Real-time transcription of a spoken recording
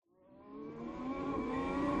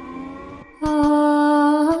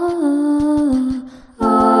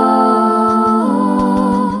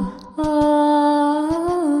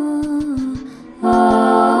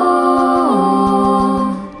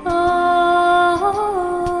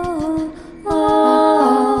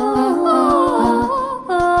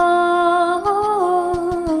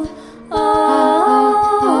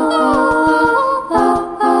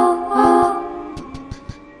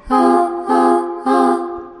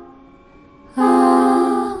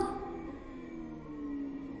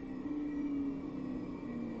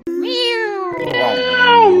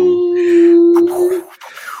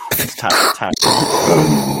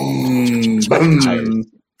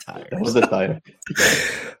That was the tire.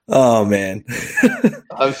 Oh, man.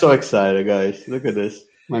 I'm so excited, guys. Look at this.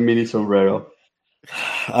 My mini sombrero.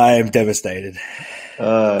 I am devastated.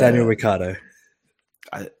 Daniel Ricciardo.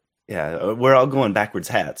 We're all going backwards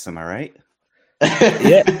hats. Am I right?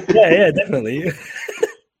 Yeah, definitely.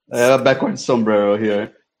 I have a backwards sombrero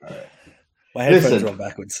here. My headphones are on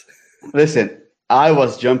backwards. Listen, I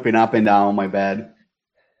was jumping up and down on my bed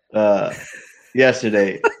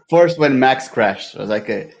yesterday. First, when Max crashed, I was like,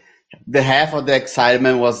 the half of the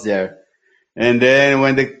excitement was there. And then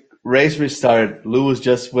when the race restarted, Lewis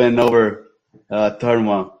just went over turn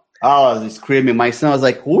one. I was screaming. My son was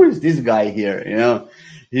like, who is this guy here? You know,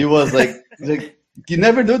 he was like, you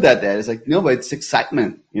never do that, Dad. It's like, no, but it's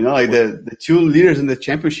excitement. You know, like the two leaders in the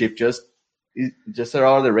championship just are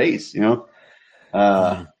out of the race, you know.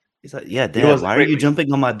 He's like, yeah, Dad, why are you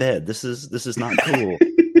jumping on my bed? This is not cool.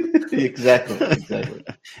 Exactly.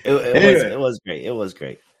 It was great. It was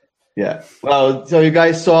great. Yeah. Well, so you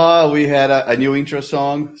guys saw we had a new intro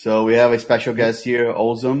song. So we have a special guest here,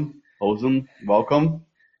 Ozum. Welcome.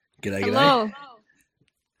 G'day. Hello.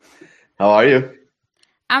 How are you?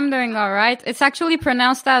 I'm doing all right. It's actually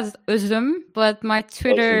pronounced as Uzum, but my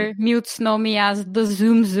Twitter mutes know me as the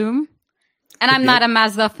Zoom. And I'm not a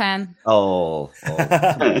Mazda fan. Oh.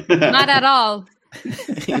 Not at all.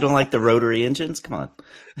 You don't like the rotary engines? Come on.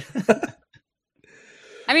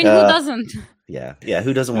 I mean, who doesn't? Yeah.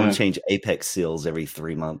 Who doesn't want to change apex seals every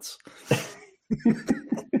 3 months?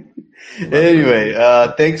 Anyway,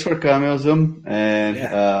 thanks for coming, Ozum. And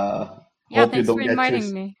hope thanks for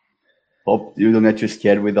inviting me. Hope you don't get too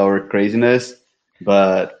scared with our craziness.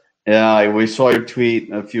 But yeah, we saw your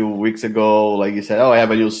tweet a few weeks ago. Like you said, I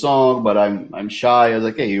have a new song, but I'm shy. I was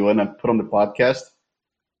like, hey, you want to put on the podcast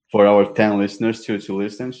for our 10 listeners to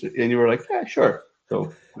listen? And you were like, yeah, sure.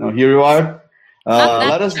 So here you are.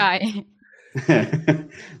 Not that shy.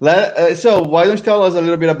 So why don't you tell us a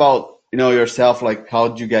little bit about yourself? Like, how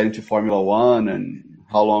did you get into Formula One, and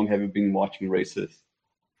how long have you been watching races?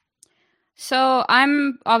 So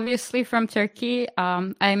I'm obviously from Turkey.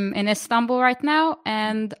 I'm in Istanbul right now,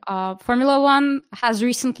 and Formula One has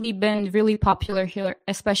recently been really popular here,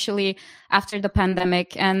 especially after the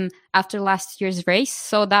pandemic and after last year's race.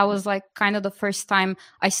 So that was like kind of the first time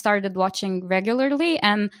I started watching regularly,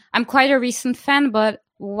 and I'm quite a recent fan, but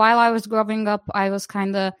while I was growing up, I was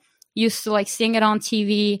kind of used to like seeing it on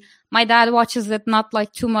TV. My dad watches it, not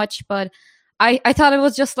like too much, but I thought it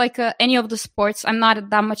was just like any of the sports. I'm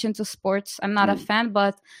not that much into sports. I'm not a fan,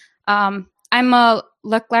 but I'm a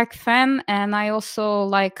Leclerc fan, and I also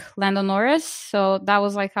like Lando Norris. So that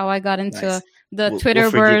was like how I got into the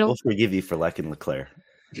Twitter world. We'll forgive you for liking Leclerc.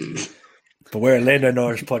 But we're a Lando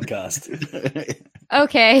Norris podcast.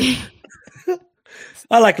 Okay.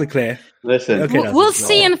 I like Leclerc. Listen, we'll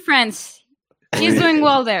see in France. He's doing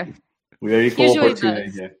well there. We are equal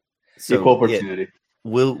opportunity here. Equal opportunity.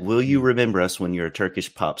 Will you remember us when you're a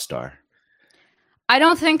Turkish pop star? I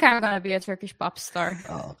don't think I'm going to be a Turkish pop star.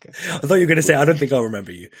 Oh, okay. I thought you were going to say, I don't think I'll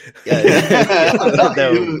remember you.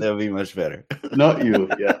 That would be much better. Not you,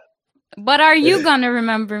 yeah. But are you going to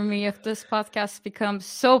remember me if this podcast becomes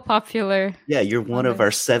so popular? Yeah, you're one of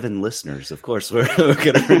our 7 listeners. Of course, we're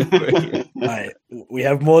going to remember you. Right. We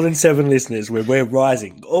have more than 7 listeners. We're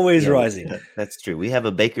rising, always rising. That's true. We have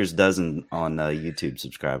a baker's dozen on YouTube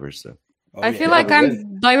subscribers. So. I feel like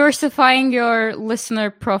I'm diversifying your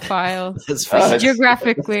listener profile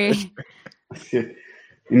geographically. In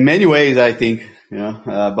many ways, I think.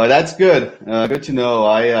 But that's good. Good to know.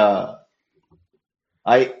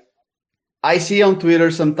 I see on Twitter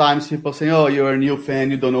sometimes people saying, "Oh, you're a new fan,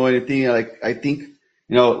 you don't know anything." Like, I think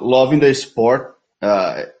loving the sport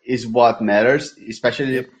is what matters,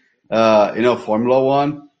 especially Formula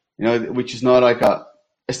One. Which is not like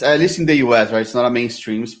at least in the US, right? It's not a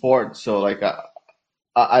mainstream sport. So like,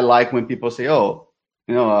 I like when people say, "Oh,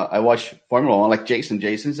 I watch Formula One." Like Jason.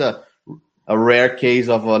 Jason's a rare case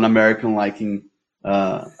of an American liking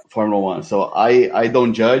Formula One. So I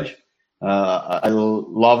don't judge. I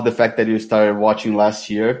love the fact that you started watching last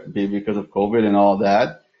year because of COVID and all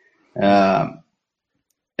that.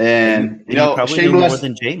 And you probably know more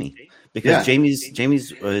than Jamie. Because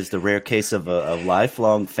Jamie's is the rare case of a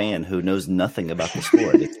lifelong fan who knows nothing about the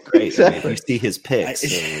sport. It's great. Exactly. I mean, if you see his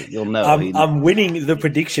picks, you'll know. I'm winning the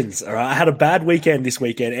predictions. All right, I had a bad weekend this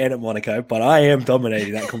weekend and at Monaco, but I am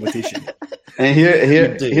dominating that competition. And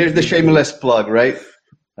here's the shameless plug, right?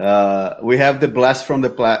 We have the Blast from the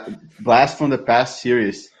Past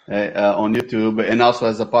series on YouTube, and also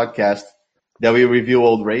as a podcast that we review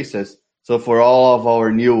old races. So for all of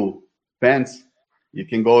our new fans, you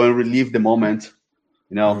can go and relive the moment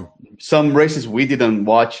some races we didn't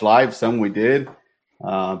watch live, some we did.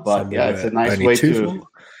 But yeah, it's a nice way to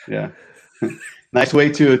nice way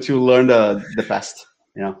to learn the past.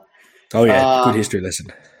 Oh yeah, good history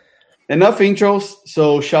lesson. Enough intros,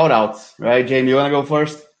 so shout outs, right? Jamie, you want to go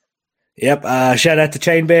first? Yep. Shout out to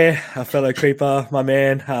Chain Bear, a fellow creeper, my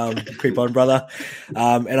man, creep on brother.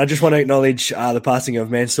 And I just want to acknowledge the passing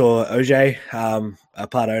of Mansour Ogier, a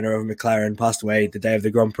part owner of McLaren, passed away the day of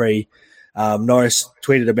the Grand Prix. Norris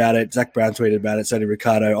tweeted about it. Zach Brown tweeted about it. So did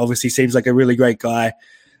Ricardo. Obviously seems like a really great guy.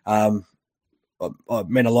 It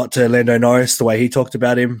meant a lot to Lando Norris, the way he talked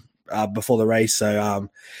about him before the race. So,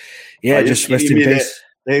 just rest in peace.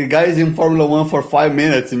 The guy's in Formula One for 5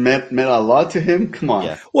 minutes. It meant a lot to him. Come on.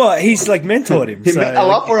 Yeah. Well, he's mentored him. He meant a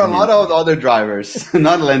lot for a lot of other drivers,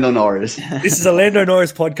 not Lando Norris. This is a Lando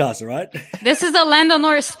Norris podcast, all right? This is a Lando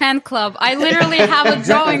Norris fan club. I literally have a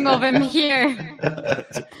drawing of him here.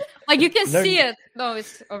 You can see it. No,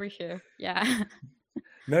 it's over here. Yeah.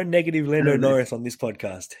 No negative Lando Norris on this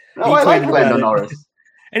podcast. No, I like Lando Norris.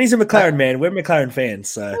 And he's a McLaren man. We're McLaren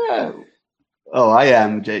fans, so... Yeah. Oh, I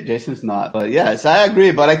am. Jason's not. But yes, I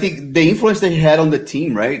agree. But I think the influence that he had on the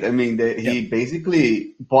team, right? I mean, he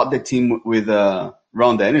basically bought the team with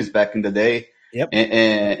Ron Dennis back in the day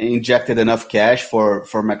and injected enough cash for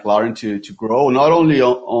McLaren to grow, not only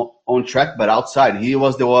on track, but outside. He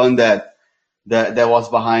was the one that was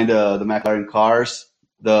behind the McLaren cars,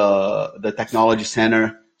 the technology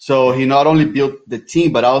center. So he not only built the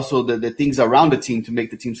team, but also the things around the team to make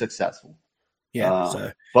the team successful.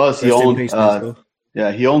 Yeah. Plus, he owned Tech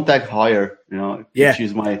Heuer. Which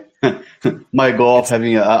is my my goal of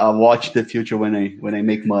having a watch the future when I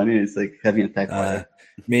make money. It's like having a Tech Heuer.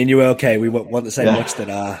 Me and you are okay. We want the same watch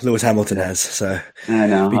that Lewis Hamilton has. So I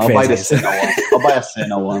know. I'll buy the Senna one. I'll buy a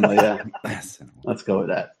Senna one. But yeah, let's go with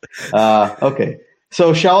that. Okay.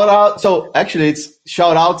 So shout out. So actually, it's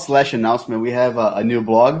shout out / announcement. We have a new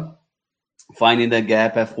blog,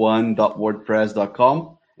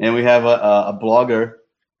 findingthegapf1.wordpress.com. And we have a blogger,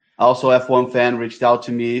 also F1 fan, reached out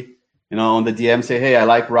to me, on the DM, say, hey, I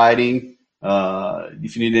like writing.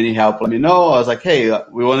 If you need any help, let me know. I was like, hey,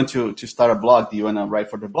 we wanted to start a blog. Do you want to write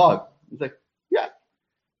for the blog? He's like, yeah.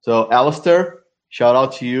 So Alistair, shout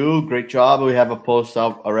out to you. Great job. We have a post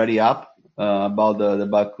already up about the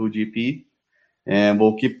Baku GP. And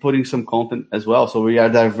we'll keep putting some content as well. So we are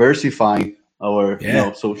diversifying our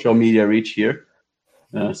social media reach here.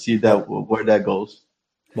 See where that goes.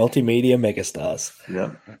 Multimedia megastars.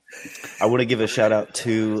 Yeah. I want to give a shout out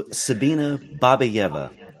to Sabina Babayeva.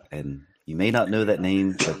 And you may not know that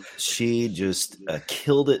name, but she just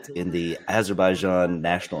killed it in the Azerbaijan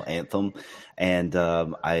national anthem. And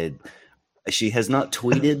she has not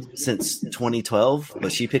tweeted since 2012,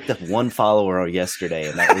 but she picked up one follower yesterday,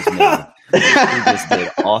 and that was me. She just did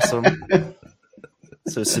awesome.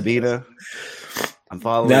 So Sabina, I'm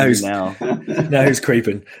following you now. Now who's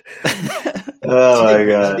creeping? Oh my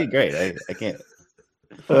god! That'd be great. I can't.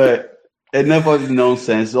 All right. Enough of the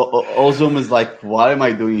nonsense. Ozum is like, what am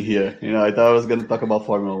I doing here? I thought I was going to talk about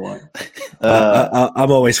Formula One.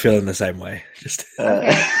 I'm always feeling the same way. Just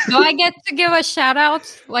okay. Do I get to give a shout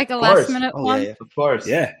out, like a last minute one? Yeah, of course.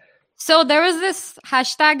 Yeah. So there was this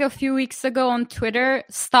hashtag a few weeks ago on Twitter,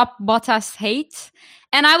 Stop Bottas Hate.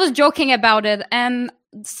 And I was joking about it. And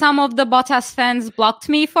some of the Bottas fans blocked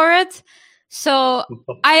me for it. So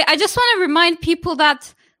I just want to remind people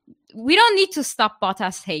that we don't need to stop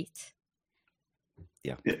Bottas hate.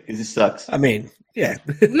 Yeah, it sucks. I mean, yeah.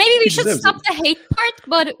 Maybe we should stop the hate part,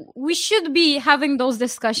 but we should be having those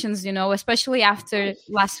discussions, especially after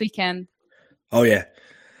last weekend. Oh, yeah.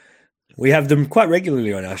 We have them quite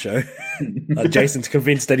regularly on our show. Jason's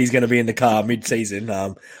convinced that he's going to be in the car mid-season.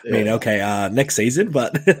 Next season,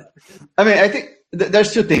 but... I mean, I think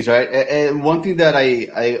there's two things, right? And one thing that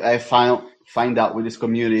I find out with this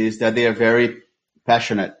community is that they are very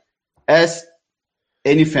passionate, as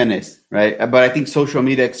any fan is, right? But I think social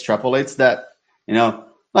media extrapolates that,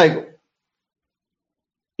 like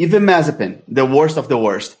even Mazepin, the worst of the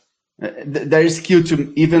worst, there is skill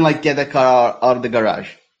to even like get the car out of the garage.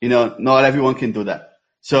 Not everyone can do that.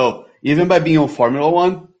 So even by being on Formula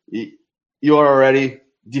One, you are already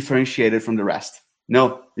differentiated from the rest.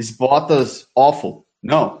 No, is Bottas awful?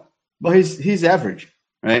 No, but he's average,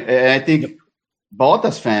 right? And I think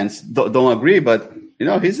Bottas fans don't agree, but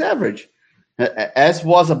he's average. As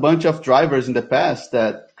was a bunch of drivers in the past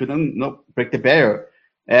that couldn't break the barrier,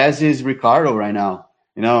 as is Ricardo right now.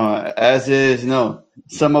 As is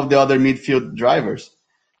some of the other midfield drivers.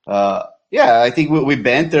 I think we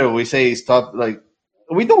banter. We say stop. Like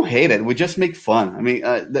we don't hate it. We just make fun. I mean,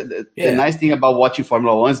 the nice thing about watching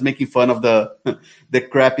Formula One is making fun of the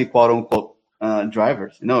crappy quote unquote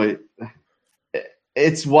drivers.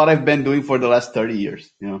 It's what I've been doing for the last 30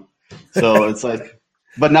 years. So it's like,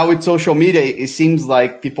 but now with social media, it seems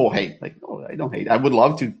like people hate. Like, no, I don't hate. I would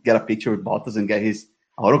love to get a picture with Bottas and get his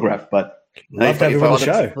autograph, but love to have him on the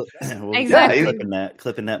show. Well, Exactly.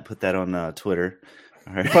 clipping that, put that on Twitter.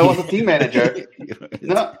 All right. If I was a team manager,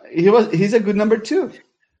 he's a good number 2.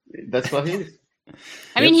 That's what he is.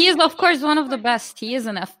 I mean, he is, of course, one of the best. He is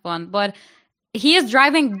an F1, but he is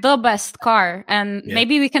driving the best car, and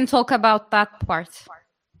maybe we can talk about that part.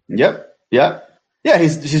 Yep. Yeah.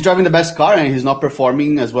 He's driving the best car, and he's not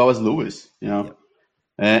performing as well as Lewis.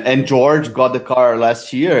 And George got the car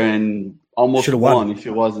last year and almost won if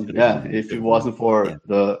it wasn't for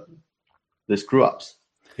the screw ups.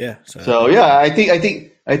 Yeah. So I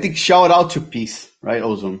think shout out to peace, right,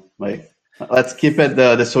 Ozone? Like, let's keep it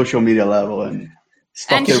the social media level and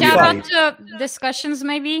shout out to discussions,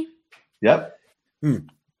 maybe. Yep.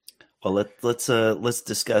 Well, let's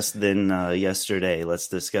discuss then. Yesterday, let's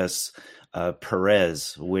discuss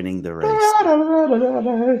Perez winning the race.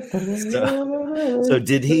 So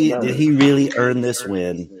did he really earn this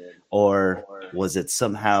win, or was it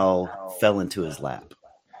somehow fell into his lap?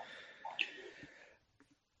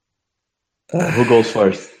 Who goes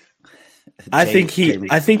first? I think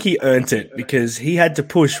he earned it because he had to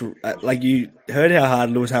push. Like, you heard how hard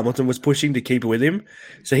Lewis Hamilton was pushing to keep it with him,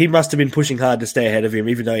 so he must have been pushing hard to stay ahead of him,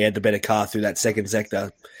 even though he had the better car through that second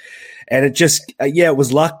sector. And it just, it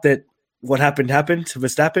was luck that what happened to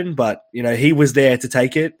Verstappen, but he was there to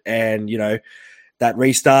take it, and that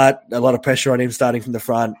restart, a lot of pressure on him starting from the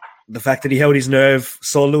front. The fact that he held his nerve,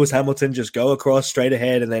 saw Lewis Hamilton just go across straight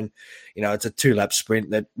ahead, and then it's a 2-lap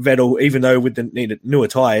sprint that Vettel, even though with the newer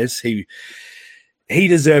tires, he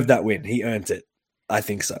deserved that win. He earned it. I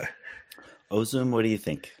think so. Ozum, what do you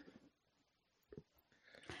think?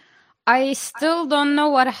 I still don't know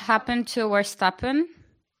what happened to Verstappen.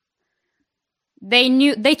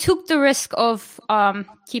 They took the risk of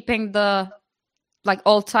keeping the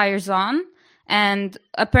all tires on, and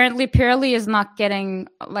apparently Pirelli is not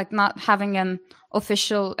having an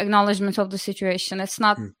official acknowledgement of the situation. It's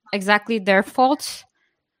not exactly their fault.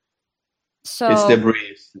 So it's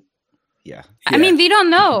debris. Yeah. I mean, we don't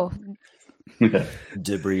know.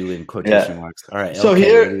 Debris in quotation marks. All right. So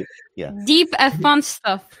here, deep F1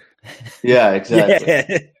 stuff. Yeah, exactly.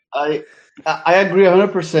 Yeah. I agree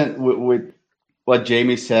 100% with what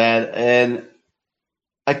Jamie said, and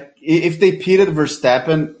if they pitted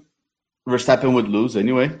Verstappen would lose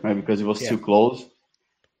anyway, right? Because it was too close.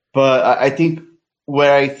 But I think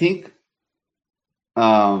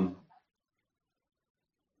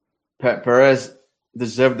Perez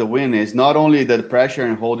deserved the win is not only the pressure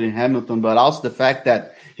and holding Hamilton, but also the fact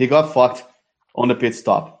that he got fucked on the pit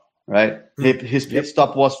stop, right? His pit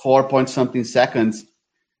stop was 4-point-something seconds,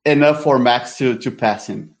 enough for Max to pass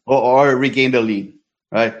him or regain the lead,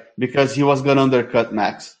 right? Because he was going to undercut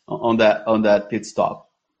Max on that pit stop.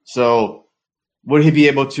 So would he be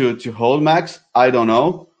able to hold Max? I don't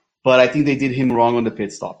know, but I think they did him wrong on the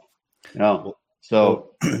pit stop. So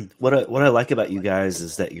what I like about you guys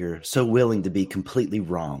is that you're so willing to be completely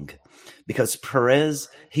wrong, because Perez,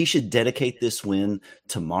 he should dedicate this win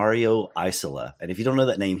to Mario Isola. And if you don't know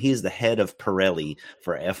that name, he is the head of Pirelli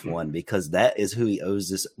for F1, because that is who he owes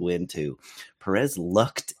this win to. Perez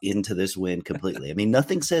lucked into this win completely. I mean,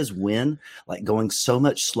 nothing says win like going so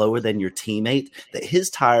much slower than your teammate that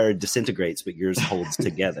his tire disintegrates, but yours holds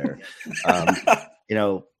together.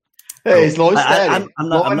 Hey, slow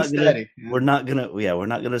and steady. We're not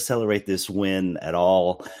gonna celebrate this win at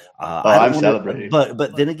all. I'm celebrating.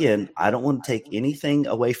 But then again, I don't want to take anything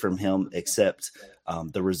away from him except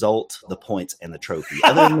the result, the points, and the trophy.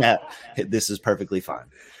 Other than that, this is perfectly fine.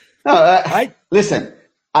 No, listen.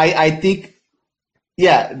 I think,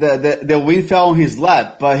 the win fell on his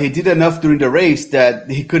lap, but he did enough during the race that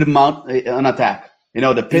he could mount an attack.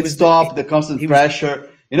 The pit stop, the constant pressure.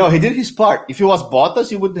 He did his part. If it was Bottas,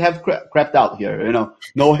 he would have crapped out here.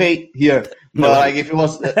 No hate here. But if it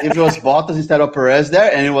was Bottas instead of Perez there,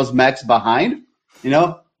 and it was Max behind,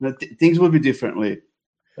 things would be differently.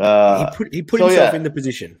 He put himself in the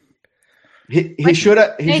position. He should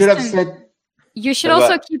have said. You should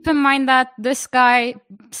also keep in mind that this guy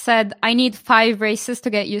said, "I need 5 races to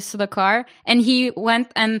get used to the car," and he went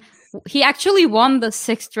and he actually won the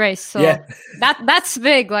 6th race. So that's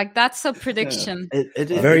big. Like, that's a prediction. It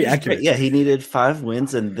is very accurate. Great. Yeah, he needed 5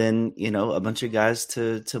 wins and then a bunch of guys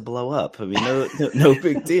to blow up. I mean, no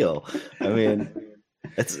big deal. I mean,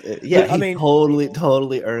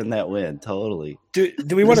 totally earned that win. Totally.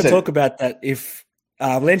 Do we want to talk about that? If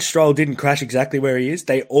Lance Stroll didn't crash exactly where he is,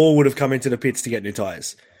 they all would have come into the pits to get new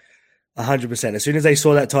tires. 100%. As soon as they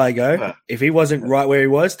saw that tyre go, if he wasn't right where he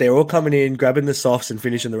was, they're all coming in, grabbing the softs and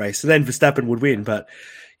finishing the race. So then Verstappen would win. But,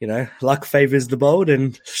 luck favours the bold,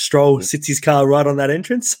 and Stroll sits his car right on that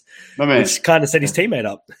entrance, which kind of set his teammate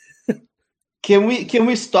up. Can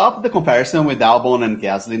we stop the comparison with Albon and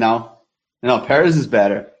Gasly now? Perez is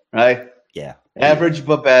better, right? Yeah. Average,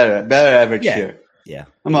 but better average here. Yeah.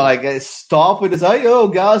 I'm like, stop with this.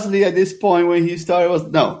 Gasly at this point when he started was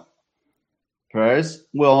no. Perez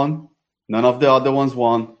won. None of the other ones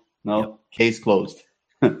won. No, case closed.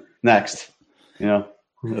 Next,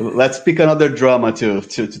 let's pick another drama to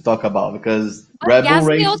talk about, because Red Bull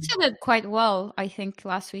race. Gasly also did quite well, I think,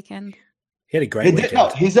 last weekend. He had a great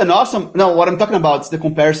weekend. He's an awesome. No, what I'm talking about is the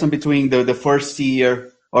comparison between the first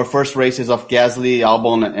year or first races of Gasly,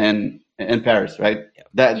 Albon, and Perez, right?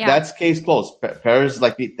 That's case closed. Perez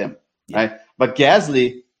beat them, right? But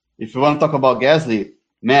Gasly, if you want to talk about Gasly,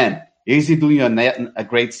 man, is he doing a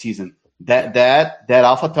great season? That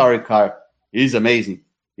AlphaTauri car is amazing,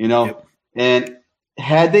 And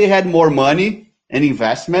had they had more money and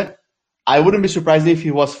investment, I wouldn't be surprised if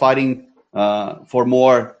he was fighting for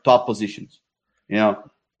more top positions.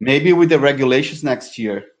 Maybe with the regulations next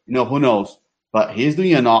year, who knows? But he's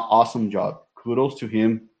doing an awesome job. Kudos to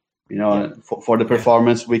him, for the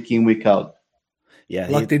performance week in, week out. Yeah,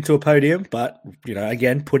 lucked into a podium, but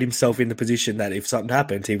again, put himself in the position that if something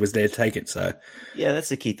happened, he was there to take it. So, yeah, that's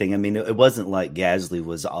the key thing. I mean, it wasn't like Gasly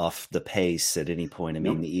was off the pace at any point. I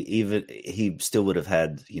mean, even he still would have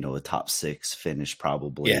had a top 6 finish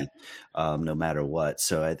probably, no matter what.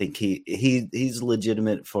 So I think he's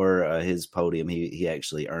legitimate for his podium. He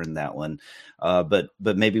actually earned that one. But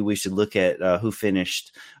maybe we should look at who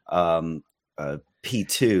finished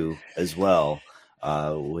P2 as well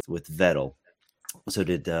with Vettel. So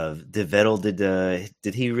did Vettel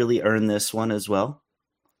did he really earn this one as well?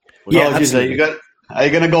 Absolutely. Are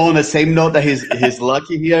you gonna go on the same note that he's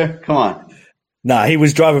lucky here? Come on. No, he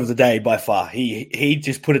was driver of the day by far. He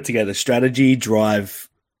just put it together. Strategy, drive,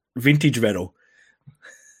 vintage Vettel.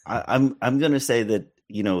 I'm gonna say that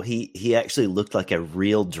he actually looked like a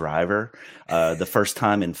real driver the first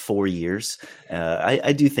time in 4 years.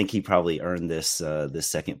 I do think he probably earned this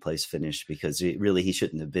second place finish, because he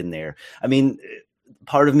shouldn't have been there. I mean,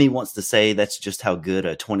 part of me wants to say that's just how good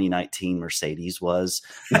a 2019 Mercedes was,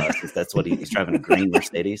 since that's what he's driving, a green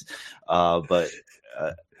Mercedes. But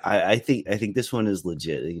I think this one is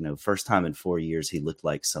legit. First time in 4 years he looked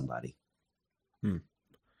like somebody.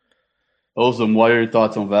 Awesome. What are your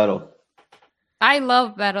thoughts on Vettel? I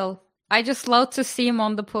love Vettel. I just love to see him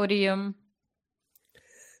on the podium.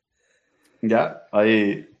 Yeah,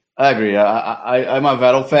 I agree. I'm a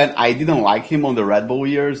Vettel fan. I didn't like him on the Red Bull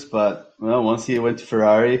years, but once he went to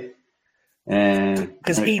Ferrari, and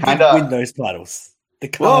because he did win those titles, the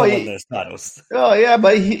car won those titles. Oh yeah,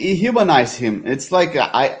 but he humanized him. It's like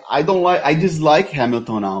I dislike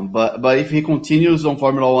Hamilton now, but if he continues on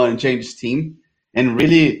Formula One and changes team and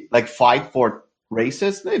really fight for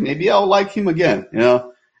races, maybe I'll like him again.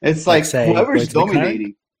 It's like whoever's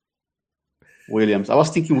dominating. Williams. I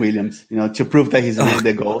was thinking Williams, to prove that he's really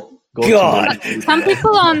the GOAT. God. Some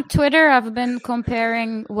people on Twitter have been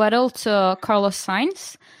comparing Vettel to Carlos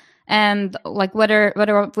Sainz, and whether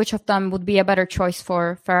which of them would be a better choice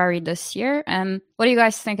for Ferrari this year. And what do you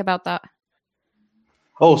guys think about that?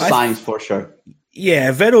 Oh, Sainz for sure.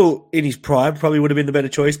 Yeah, Vettel in his prime probably would have been the better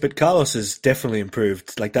choice, but Carlos has definitely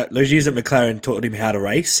improved. Those years at McLaren taught him how to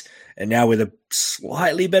race, and now with a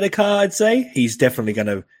slightly better car, I'd say he's definitely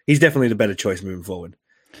the better choice moving forward.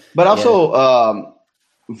 But also,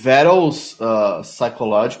 Vettel's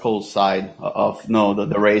psychological side of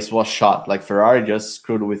the race was shot. Ferrari just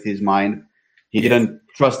screwed with his mind. He didn't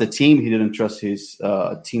trust the team. He didn't trust his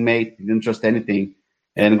teammate. He didn't trust anything.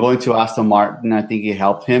 And going to Aston Martin, I think it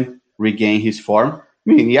helped him regain his form. I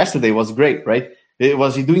mean, yesterday was great, right?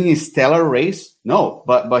 Was he doing a stellar race? No,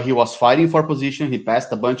 but he was fighting for position. He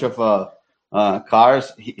passed a bunch of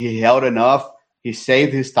cars. He held enough. He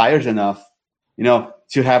saved his tires enough,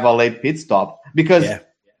 to have a late pit stop. Because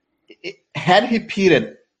had he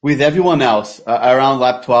pitted with everyone else around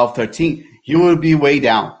lap 12, 13, he would be way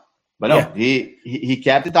down. But no, he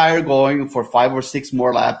kept the tire going for 5 or 6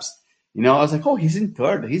 more laps. I was like, oh, he's in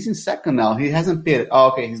third. He's in second now. He hasn't pitted.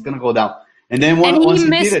 Oh, okay, he's going to go down. And then once he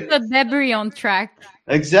missed pitted, the debris on track.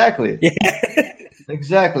 Exactly. Yeah.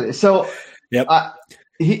 Exactly. So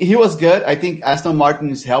he was good. I think Aston Martin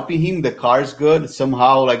is helping him. The car is good.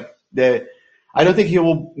 Somehow, I don't think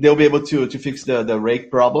they'll be able to fix the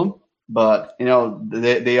rake problem. But,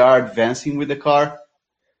 they are advancing with the car.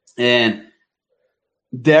 And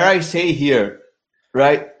dare I say here,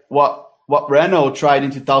 right, what Renault tried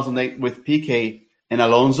in 2008 with Piquet and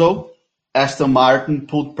Alonso, Aston Martin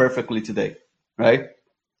pulled perfectly today, right?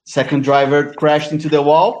 Second driver crashed into the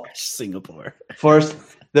wall. Singapore.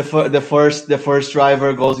 The first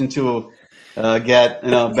driver goes into get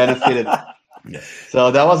benefited. Yeah.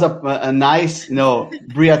 So that was a nice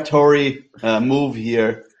briatory move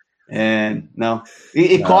here, and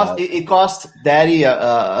it cost Daddy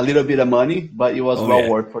a little bit of money, but it was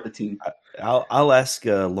worth for the team. I'll ask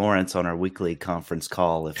Lawrence on our weekly conference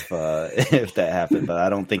call if that happened, but I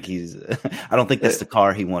don't think that's the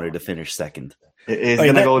car he wanted to finish second. It's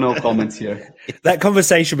gonna go no comments here. That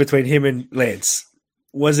conversation between him and Lance,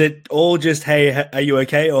 was it all just, hey, are you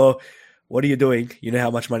okay? Or what are you doing? You know how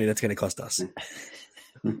much money that's going to cost us?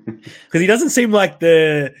 Because he doesn't seem like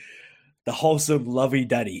the wholesome, lovey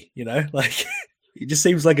daddy, like he just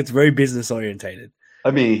seems like it's very business orientated. I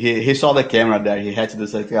mean, he saw the camera there. He had to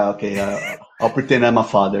just like, okay, I'll pretend I'm a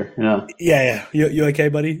father. Yeah. You okay,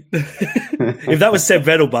 buddy? If that was Seb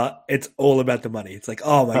Vettel, but it's all about the money. It's like,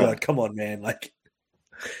 oh my God, come on, man. Like,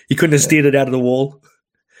 you couldn't have steered it out of the wall.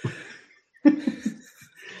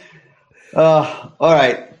 All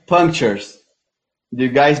right, punctures. Do you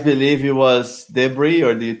guys believe it was debris,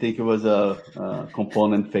 or do you think it was a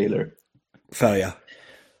component failure? Failure.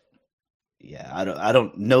 Yeah, I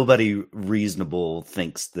don't. Nobody reasonable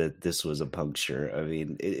thinks that this was a puncture. I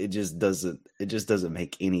mean, it just doesn't. It just doesn't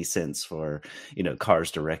make any sense for cars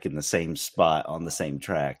to wreck in the same spot on the same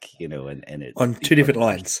track. And it on two different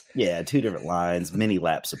lines. Yeah, two different lines, many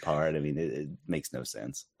laps apart. I mean, it makes no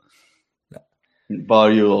sense.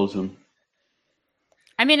 But you also.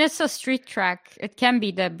 I mean, it's a street track. It can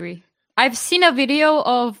be debris. I've seen a video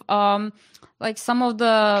of like some of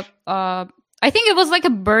the. I think it was like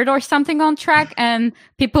a bird or something on track, and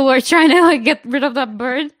people were trying to like get rid of that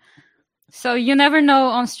bird. So you never know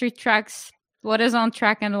on street tracks what is on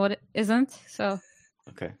track and what isn't. So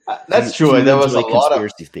okay, that's true. And there was a lot of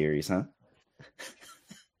conspiracy theories, huh?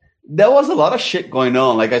 There was a lot of shit going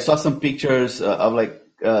on. Like I saw some pictures of like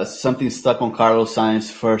something stuck on Carlos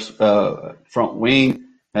Sainz's first front wing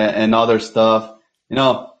and other stuff.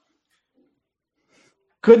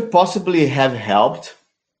 Could possibly have helped.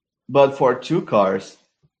 But for two cars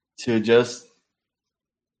to just,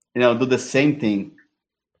 do the same thing,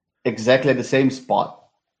 exactly at the same spot,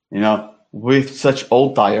 with such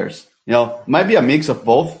old tires, might be a mix of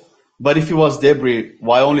both. But if it was debris,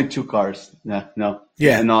 why only two cars? Yeah,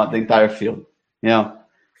 and not the entire field.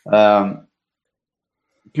 Pirelli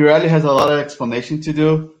has a lot of explanation to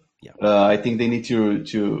do. Yeah. I think they need to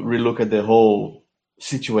relook at the whole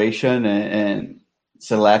situation and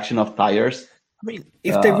selection of tires. I mean,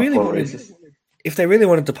 if they really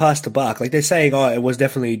wanted to pass the buck, like they're saying, oh, it was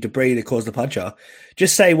definitely debris that caused the puncture.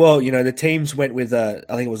 Just say, well, the teams went with I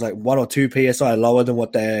think it was like 1 or 2 psi lower than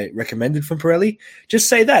what they recommended from Pirelli. Just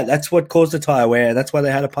say that. That's what caused the tire wear. That's why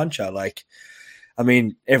they had a puncture. Like, I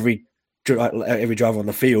mean, every driver on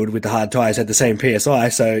the field with the hard tires had the same psi.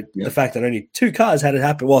 So the fact that only 2 cars had it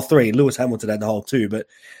happen, well, 3. Lewis Hamilton had the whole 2, but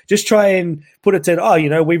just try and put it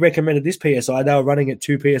to, we recommended this psi. They were running at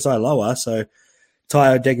 2 psi lower, so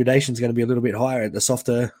tire degradation is going to be a little bit higher at the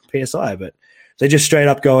softer psi, but they're just straight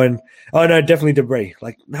up going, oh no, definitely debris.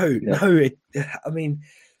 Like no. I mean,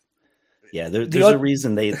 yeah, there's a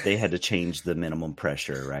reason they had to change the minimum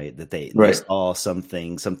pressure, right? That they saw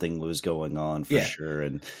something was going on for sure,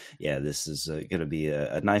 and this is going to be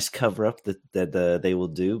a nice cover up that they will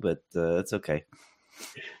do, but it's okay.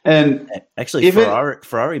 And actually,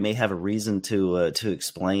 Ferrari may have a reason to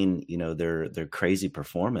explain, their crazy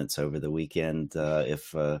performance over the weekend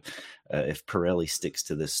if Pirelli sticks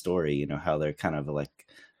to this story. How they're kind of like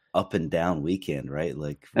up and down weekend, right?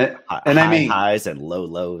 Like highs and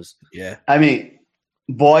lows. Yeah. I mean,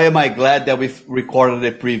 boy, am I glad that we've recorded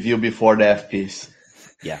a preview before the FPs.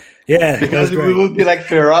 Yeah. Yeah. Because we would be like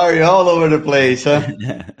Ferrari all over the place, huh?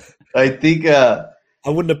 I think. I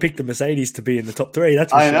wouldn't have picked the Mercedes to be in the top 3.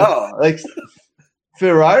 That's for sure. I know. Like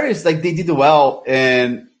Ferraris, like they did well,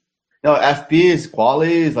 and FP is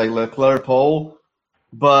quali, is like Leclerc pole,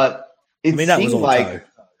 but it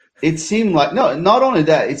seemed like not only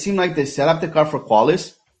that, it seemed like they set up the car for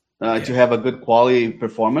qualis to have a good quality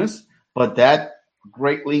performance, but that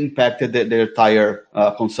greatly impacted their tire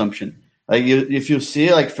consumption. Like if you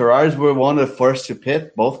see, like Ferraris were one of the first to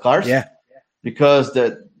pit both cars, because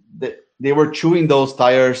they were chewing those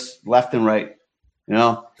tires left and right,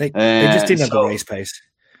 They just didn't have the race pace.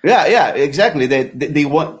 Yeah, exactly. They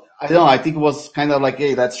want. I don't know. I think it was kind of like,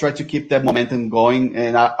 hey, let's try to keep that momentum going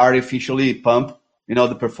and artificially pump,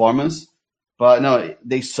 the performance. But no,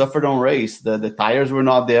 they suffered on race. The tires were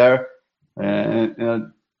not there,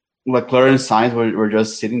 and Leclerc and Sainz were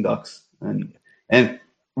just sitting ducks. And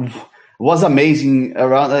was amazing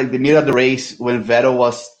around like the middle of the race when Vettel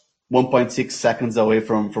was 1.6 seconds away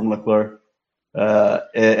from Leclerc.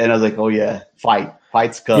 And I was like, oh yeah,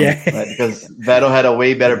 fight's coming, right? Because Vettel had a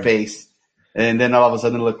way better pace. And then all of a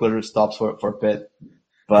sudden Leclerc stops for pit.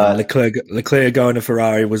 But Leclerc going to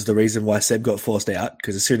Ferrari was the reason why Seb got forced out,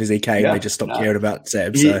 because as soon as he came, they just stopped caring about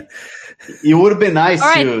Seb. So it would have been nice. All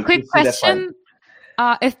right, quick question.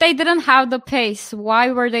 If they didn't have the pace,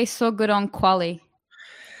 why were they so good on quali?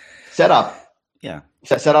 Setup. Yeah.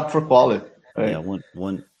 Set up for quali. Right? Yeah,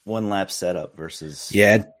 one lap setup versus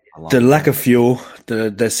the lack of fuel,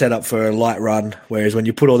 the setup for a light run, whereas when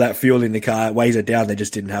you put all that fuel in the car, it weighs it down. They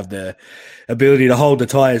just didn't have the ability to hold the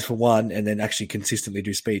tires for one and then actually consistently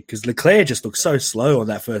do speed, because Leclerc just looked so slow on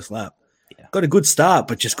that first lap. Yeah. Got a good start,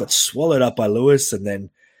 but just got swallowed up by Lewis, and then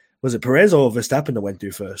was it Perez or Verstappen that went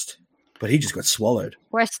through first? But he just got swallowed.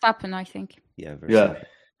 Verstappen, I think. Yeah, Verstappen.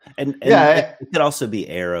 And it could also be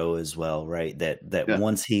Aero as well, right? That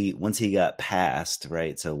once he got past,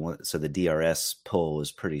 right? So the DRS pull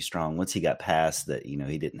was pretty strong. Once he got past that,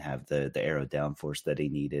 he didn't have the Aero downforce that he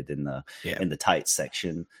needed in the tight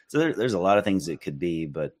section. So there's a lot of things it could be,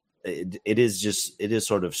 but it is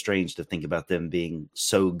sort of strange to think about them being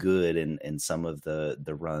so good in some of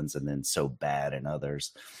the runs and then so bad in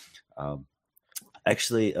others.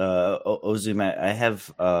 Actually, Ozum, I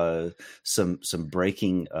have some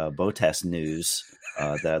breaking Bottas news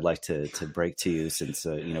that I'd like to break to you, since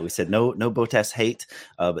we said no Bottas hate,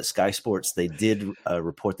 but Sky Sports, they did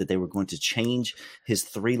report that they were going to change his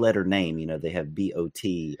 3-letter name. They have BOT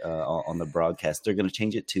on the broadcast. They're going to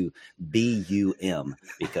change it to BUM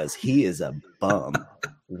because he is a bum.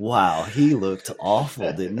 Wow, he looked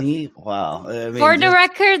awful, didn't he? Wow. For the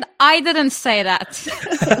record, I didn't say that.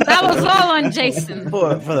 That was all on Jason.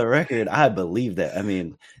 For the record, I believe that.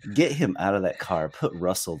 Get him out of that car. Put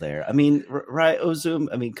Russell there. Right, Ozum?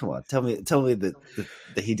 come on. Tell me that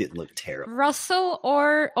he didn't look terrible. Russell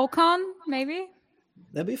or Ocon, maybe?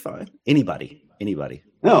 That'd be fine. Anybody.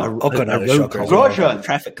 No, Grosjean.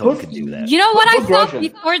 Traffic cone could do that. You know what I thought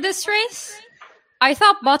before this race? I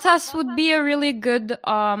thought Bottas would be a really good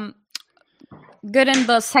in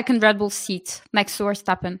the second Red Bull seat next to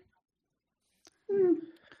Verstappen.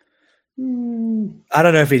 I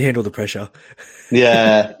don't know if he'd handle the pressure.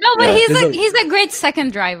 Yeah. No, but he's a great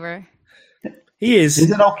second driver. He is.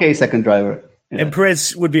 He's an okay second driver. Yeah. And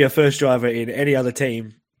Perez would be a first driver in any other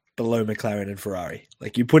team below McLaren and Ferrari.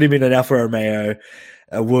 Like, you put him in an Alfa Romeo,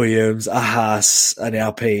 a Williams, a Haas, an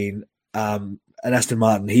Alpine, an Aston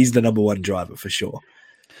Martin, he's the number one driver for sure.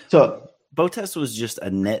 So Bottas was just a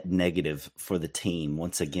net negative for the team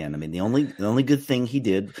once again. The only good thing he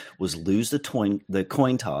did was lose the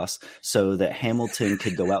coin toss so that Hamilton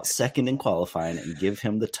could go out second in qualifying and give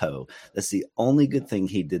him the toe. That's the only good thing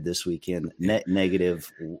he did this weekend. Net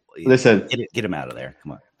negative. Listen, get him out of there.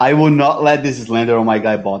 Come on. I will not let this slander on my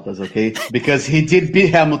guy Bottas, okay? Because he did beat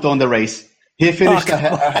Hamilton on the race. He finished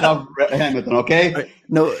ahead of Hamilton, okay?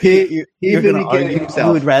 No, you're going to argue himself.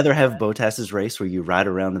 You would rather have Bottas's race where you ride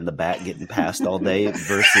around in the back getting passed all day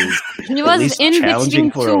versus he was in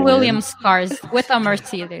between two Williams cars with a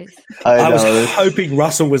Mercedes. I was hoping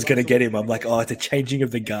Russell was going to get him. I'm like, it's a changing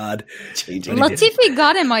of the guard. Latifi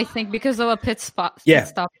got him, I think, because of a pit stop. Yeah,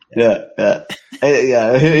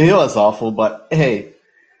 he was awful, but hey,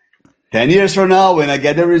 10 years from now, when I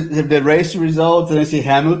get the race results and I see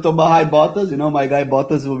Hamilton behind Bottas, my guy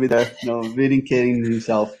Bottas will be there, vindicating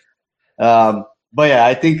himself. But yeah,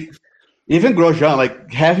 I think even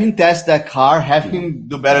Grosjean, have him test that car, have him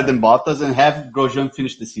do better than Bottas, and have Grosjean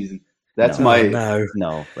finish the season. That's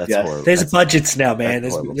no, that's horrible. There's budgets now, man.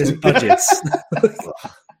 There's budgets.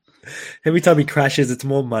 Every time he crashes, it's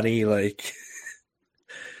more money. Well,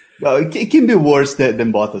 it can be worse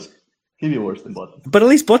than Bottas. He'd be worse than Bottas. But at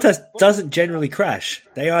least Bottas doesn't generally crash.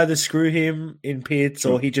 They either screw him in pits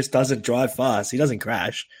or he just doesn't drive fast. He doesn't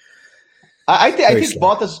crash. I think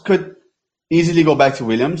Bottas could easily go back to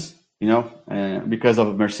Williams, because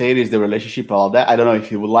of Mercedes, the relationship, all that. I don't know if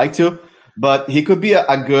he would like to, but he could be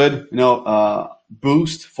a good,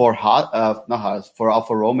 boost for for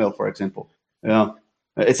Alfa Romeo, for example.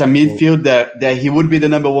 It's a midfield that he would be the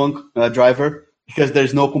number one driver, because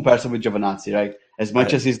there's no comparison with Giovinazzi, right? As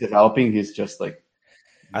much as he's developing, he's just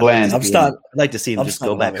bland. I'd like to see him just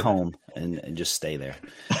go back home and just stay there.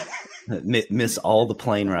 Miss all the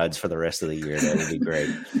plane rides for the rest of the year. That would be great.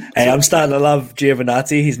 Hey, I'm starting to love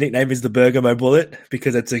Giovinazzi. His nickname is the Bergamo Bullet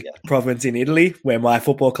because it's a province in Italy where my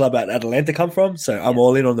football club at Atalanta come from. So I'm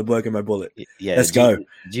all in on the Bergamo Bullet. Yeah, let's go.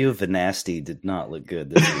 Giovinazzi did not look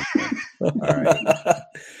good this week. All right.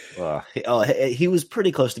 Well, he was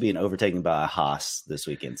pretty close to being overtaken by a Haas this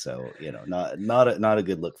weekend, so not a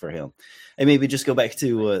good look for him. And maybe just go back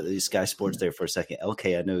to Sky Sports there for a second.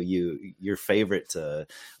 LK, I know your favorite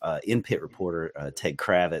in pit reporter Ted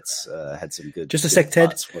Kravitz had some good. Just a sec,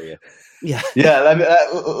 Ted. For you. Yeah, yeah.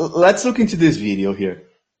 Let's look into this video here.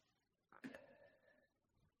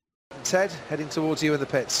 Ted, heading towards you in the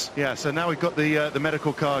pits. Yeah, so now we've got the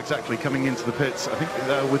medical car exactly coming into the pits. I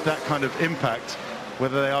think with that kind of impact,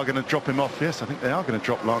 whether they are going to drop him off, yes, I think they are going to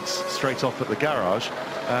drop Lance straight off at the garage.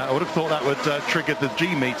 I would have thought that would trigger the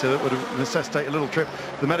G meter that would have necessitate a little trip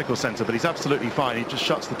to the medical centre, but he's absolutely fine. He just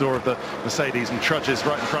shuts the door of the Mercedes and trudges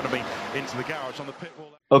right in front of me into the garage on the pit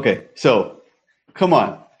wall. Okay, so come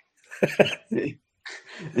on.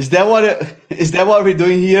 Is that what we're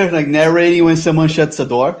doing here? Like narrating when someone shuts the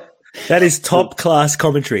door? That is top class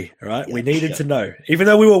commentary, right? Yeah, we needed to know. Even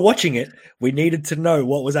though we were watching it, we needed to know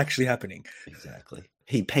what was actually happening. Exactly.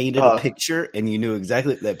 He painted a picture, and you knew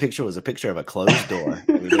exactly that picture was a picture of a closed door.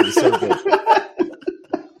 It was so good.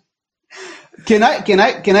 Can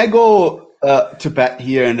I go to bat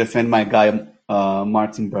here and defend my guy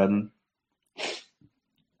Martin Brundle?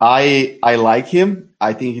 I like him.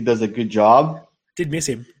 I think he does a good job. Did miss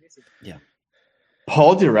him. Yeah.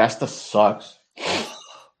 Paul di Resta sucks.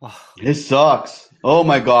 He sucks. Oh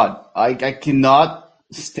my God. I cannot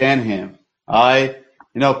stand him.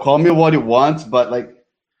 Call me what you want, but like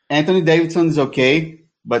Anthony Davidson is okay,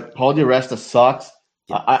 but Paul di Resta sucks.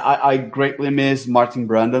 Yeah. I greatly miss Martin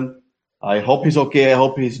Brundle. I hope he's okay. I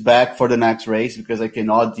hope he's back for the next race because I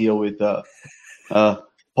cannot deal with Paul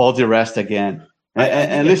di Resta again.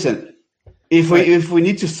 And listen, if we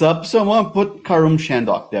need to sub someone, put Karun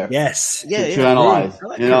Shandok there. Yes. To analyze.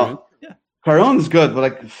 Karun is good, but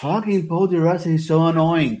like fucking Paul di Resta is so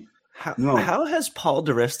annoying. How has Paul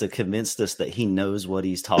di Resta convinced us that he knows what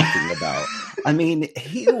he's talking about? I mean,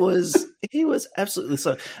 he was absolutely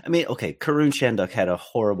so. I mean, okay, Karun Shandok had a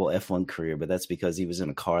horrible F1 career, but that's because he was in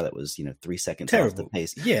a car that was 3 seconds off the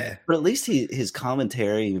pace. Yeah, but at least his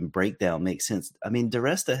commentary and breakdown makes sense. I mean, di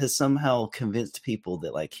Resta has somehow convinced people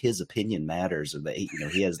that like his opinion matters, or that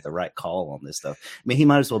he has the right call on this stuff. I mean, he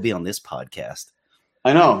might as well be on this podcast.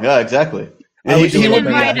 I know. Yeah, exactly. He would he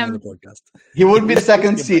would be the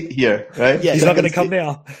second seat here, right? Yeah, he's not going to come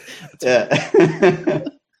now. Yeah.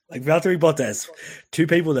 Like Valtteri Bottas, two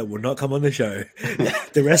people that will not come on the show.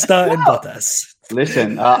 Di Resta and Bottas.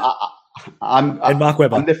 Listen, and Mark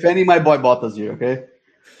Webber. I'm defending my boy Bottas here, okay?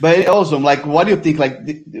 But also, like, what do you think? Like,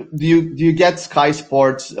 do you get Sky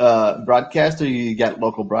Sports broadcast or you get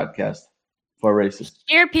local broadcast for races?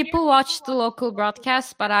 Here, people watch the local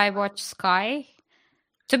broadcast, but I watch Sky.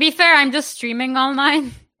 To be fair, I'm just streaming all night.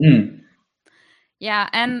 Yeah,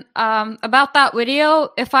 and about that video,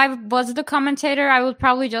 if I was the commentator, I would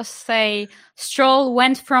probably just say Stroll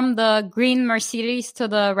went from the green Mercedes to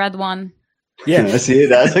the red one. Yeah, see,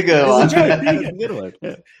 that's a good one. That's a good one.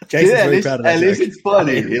 Yeah. Jason's very proud of that. At least it's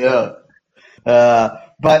funny,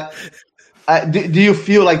 But do you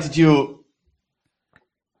feel like do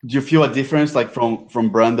you feel a difference like from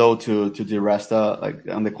Brundle to di Resta like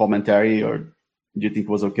on the commentary, or do you think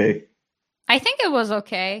it was okay? I think it was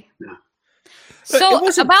okay. Yeah. So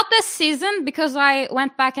about this season, because I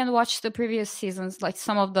went back and watched the previous seasons, like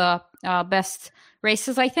some of the best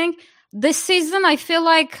races, I think this season I feel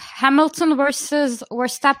like Hamilton versus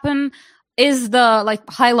Verstappen is the like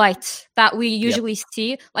highlight that we usually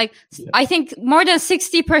see. Like I think more than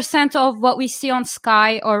 60% of what we see on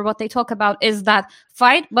Sky or what they talk about is that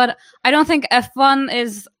fight, but I don't think F1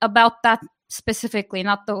 is about that specifically,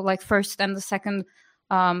 not the like first and the second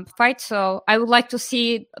fight. So I would like to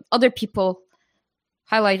see other people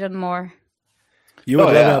highlighted more. You would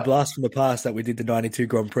love our blast from the past that we did the 92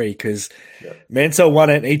 Grand Prix because Mansell won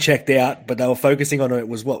it and he checked out, but they were focusing on it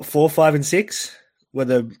was 4, 5, and 6 were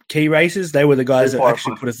the key races. They were the guys that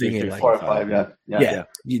actually put a thing in. 4 or 5, yeah.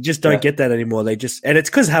 You just don't get that anymore. And it's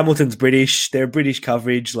because Hamilton's British. They're British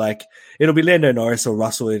coverage. Like it'll be Lando Norris or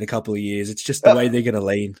Russell in a couple of years. It's just the way they're going to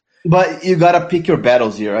lean. But you got to pick your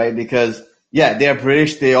battles here, right? Because they're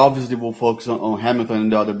British. They obviously will focus on Hamilton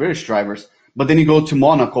and the other British drivers. But then you go to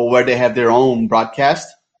Monaco where they have their own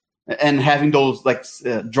broadcast and having those like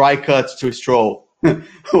dry cuts to Stroll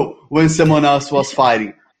when someone else was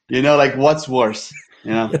fighting. Like what's worse?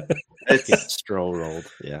 It's Stroll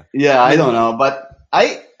rolled. Yeah. Yeah, I don't know, but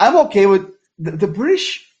I'm okay with the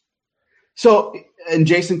British. So, and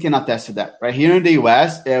Jason can attest to that, right? Here in the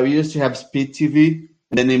US, we used to have Speed TV,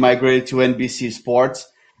 and then they migrated to NBC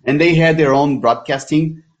Sports, and they had their own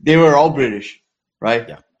broadcasting. They were all British, right?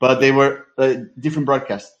 Yeah. But they were different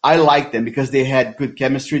broadcasts. I liked them because they had good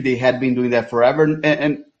chemistry. They had been doing that forever,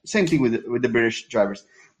 and same thing with the British drivers.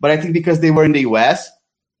 But I think because they were in the US,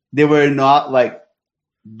 they were not like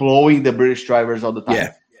blowing the British drivers all the time.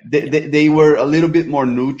 Yeah. They were a little bit more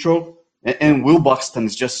neutral. And Will Buxton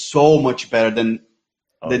is just so much better than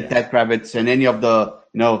Ted Kravitz and any of the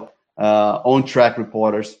on track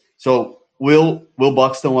reporters. So Will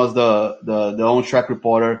Buxton was the on track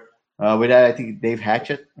reporter. With that, I think Dave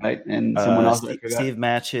Hatchett, right, and someone else. Steve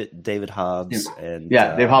Matchett, David Hobbs, and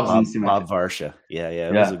Dave Hobbs and Bob Varsha.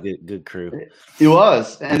 It was a good crew. It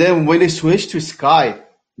was, and then when they switched to Sky,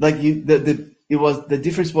 like the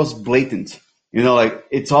difference was blatant. Like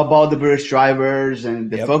it's all about the British drivers and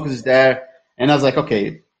the focus is there. And I was like,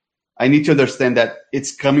 okay, I need to understand that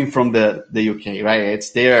it's coming from the UK, right?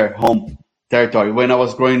 It's their home territory. When I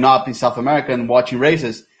was growing up in South America and watching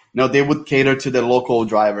races, they would cater to the local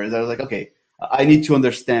drivers. I was like, okay, I need to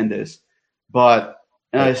understand this. But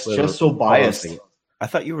it's just so biased. I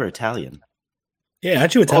thought you were Italian. Yeah,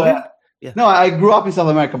 aren't you Italian? Yeah. No, I grew up in South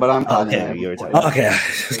America, but I'm Italian. Okay, you're Italian. Okay, I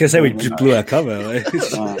was gonna say we just blew our cover.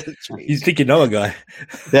 You think you know a guy?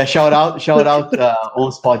 Yeah, shout out,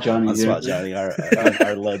 on spot Johnny. On spot Johnny, our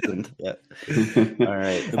legend. Yeah. All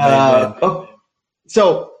right.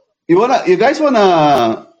 So you guys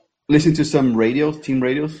wanna listen to some team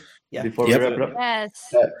radios? Yeah. Before we wrap it up.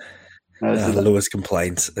 Yes. Lewis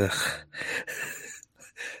complains.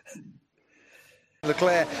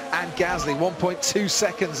 Leclerc and Gasly, 1.2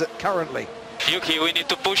 seconds currently. Yuki, we need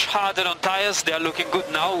to push harder on tires. They are looking good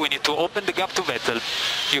now. We need to open the gap to Vettel.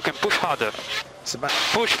 You can push harder.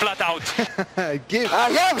 Push flat out.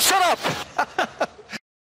 Shut up!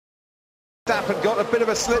 Verstappen got a bit of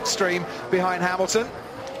a slipstream behind Hamilton.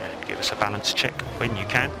 Give us a balance check when you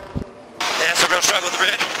can. Yeah, it's a real struggle at the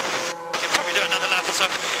rear. You can probably do another lap or so.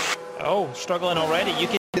 Oh, struggling already. You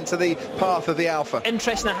can into the path of the Alpha.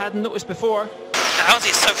 Interesting, I hadn't noticed before. How's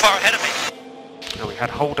he so far ahead of me? We had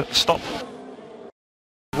hold at the stop.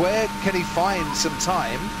 Where can he find some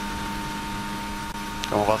time?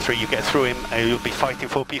 Well, 3, you get through him, you'll be fighting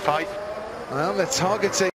for P5. Well, they're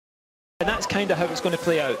targeting. And that's kind of how it's going to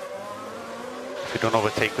play out. If we don't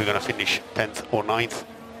overtake, we're going to finish 10th or 9th.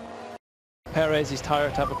 Perez is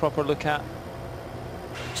tired to have a proper look at.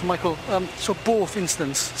 So Michael, so both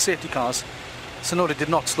instance safety cars, Tsunoda did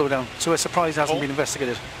not slow down, so a surprise hasn't been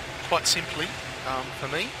investigated. Quite simply, for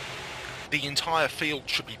me, the entire field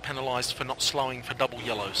should be penalised for not slowing for double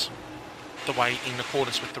yellows, the way in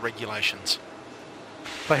accordance with the regulations.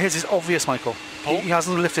 But his is obvious, Michael. Paul? He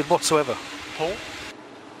hasn't lifted whatsoever. Paul,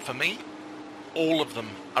 for me, all of them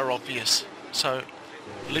are obvious. So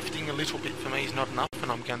lifting a little bit for me is not enough,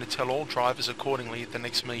 and I'm going to tell all drivers accordingly at the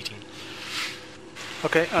next meeting.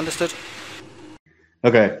 Okay, understood.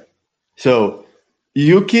 Okay, so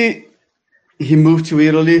Yuki, he moved to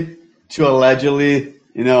Italy to allegedly,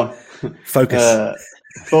 focus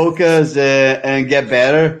and get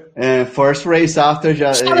better. And first race after,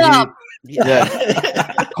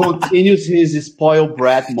 continues his spoiled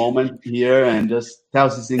brat moment here and just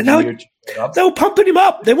tells his engineer to shut up. They were pumping him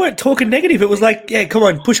up. They weren't talking negative. It was like, yeah, come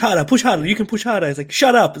on, push harder. You can push harder. It's like,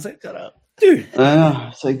 shut up. It's like, shut up, dude.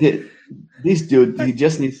 It's like this dude, he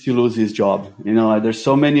just needs to lose his job. There's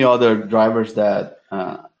so many other drivers that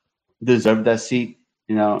deserve that seat.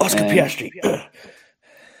 Oscar Piastri.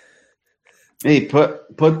 Hey,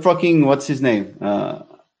 put fucking what's his name? Not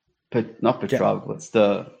Petrov. What's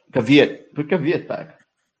the Kvyat? Put Kvyat back.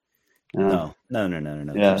 No.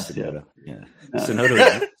 Yeah.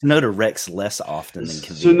 Tsunoda wrecks less often than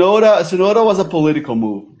Kvyat. Tsunoda was a political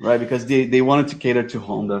move, right? Because they wanted to cater to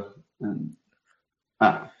Honda. And,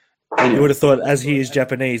 anyway. You would have thought, as he is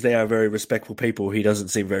Japanese, they are very respectful people. He doesn't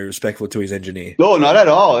seem very respectful to his engineer. No, not at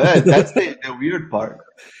all. Yeah, that's the weird part.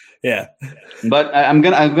 Yeah, but I'm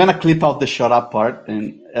gonna clip out the shut up part,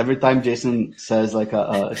 and every time Jason says like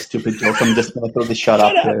a stupid joke, I'm just gonna throw the shut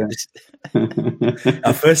up there.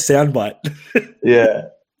 Our first soundbite. Yeah,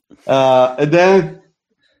 and then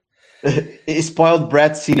it spoiled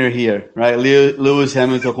Brad Senior here, right? Lewis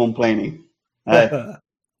Hamilton complaining, right?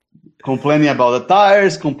 Complaining about the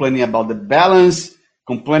tires, complaining about the balance,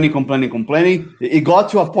 complaining. It got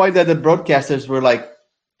to a point that the broadcasters were like,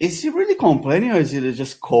 is he really complaining or is it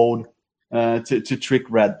just cold to trick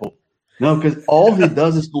Red Bull? No, because all he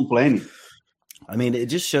does is complaining. I mean, it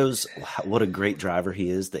just shows what a great driver he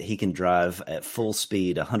is, that he can drive at full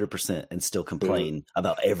speed 100% and still complain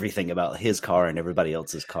about everything about his car and everybody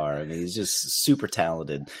else's car. I mean, he's just super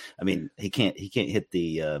talented. I mean, he can't hit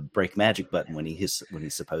the brake magic button when he's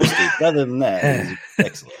supposed to. Other than that, he's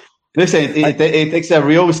excellent. Listen, it takes a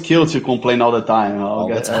real skill to complain all the time.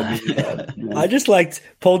 I just liked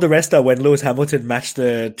Paul di Resta when Lewis Hamilton matched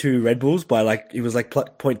the two Red Bulls by he was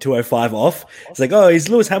 0.205 off. It's like, oh, is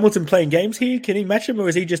Lewis Hamilton playing games here? Can he match him, or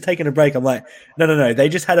is he just taking a break? I'm like, no. They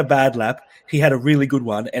just had a bad lap. He had a really good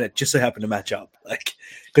one, and it just so happened to match up.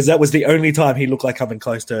 Because that was the only time he looked like coming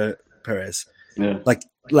close to Perez. Yeah.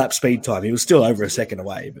 Lap speed time. He was still over a second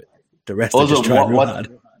away, but the rest are just trying real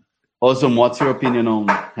hard. Awesome. What's your opinion on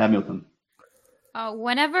Hamilton?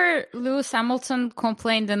 Whenever Lewis Hamilton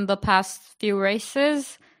complained in the past few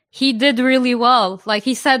races, he did really well.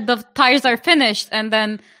 He said the tires are finished, and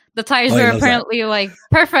then the tires were apparently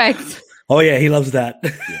perfect. Oh yeah, he loves that.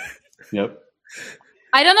 Yep.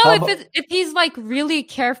 I don't know if he's really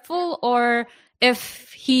careful, or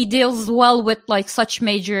if he deals well with such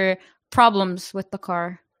major problems with the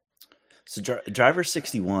car. So Driver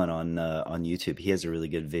 61 on YouTube, he has a really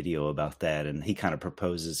good video about that, and he kind of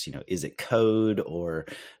proposes, is it code, or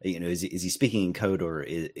is he speaking in code, or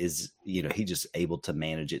is he just able to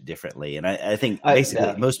manage it differently? And I think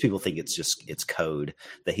basically most people think it's code,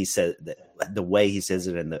 that he said, that the way he says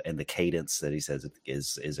it and the cadence that he says it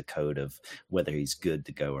is a code of whether he's good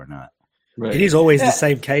to go or not. Right. It is always the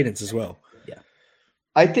same cadence as well. Yeah,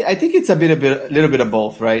 I think it's a little bit of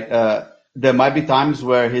both, right? There might be times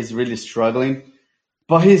where he's really struggling,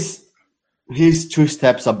 but he's 2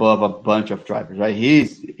 steps above a bunch of drivers, right?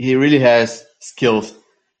 He really has skills.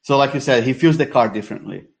 So like you said, he feels the car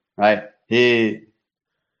differently, right? He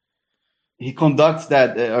conducts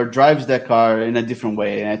that or drives that car in a different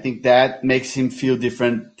way. And I think that makes him feel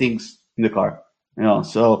different things in the car,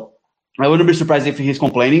 So I wouldn't be surprised if he's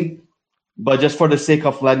complaining, but just for the sake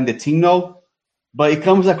of letting the team know. But it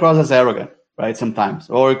comes across as arrogant, right? Sometimes,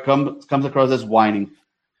 or it comes across as whining.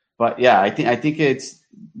 But yeah, I think it's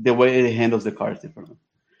the way he handles the cars differently.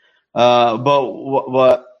 But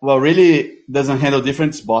what really doesn't handle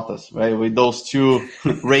different is Bottas, right? With those 2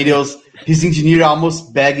 radios, his engineer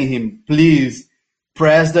almost begging him, please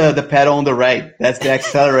press the pedal on the right. That's the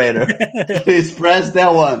accelerator. Please press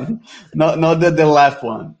that one, not the left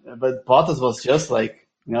one. But Bottas was just I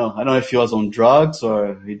don't know if he was on drugs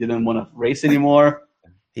or he didn't want to race anymore.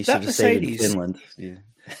 He should have stayed in Finland. Yeah.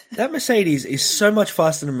 That Mercedes is so much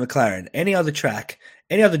faster than McLaren, any other track,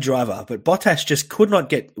 any other driver, but Bottas just couldn't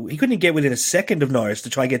get within a second of Norris to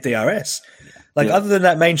try and get DRS. Other than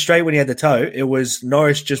that main straight when he had the toe, it was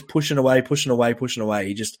Norris just pushing away. And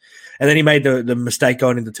then he made the mistake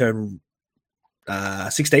going into turn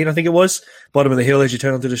 16, I think it was, bottom of the hill as you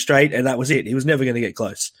turn onto the straight, and that was it. He was never going to get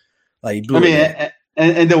close. He blew it.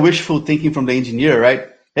 And the wishful thinking from the engineer, right?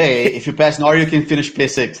 Hey, if you pass Norris, you can finish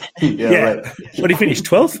P6. Right. What did he finish?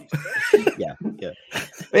 12th? Yeah.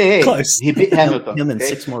 Hey, close. He beat Hamilton. Him and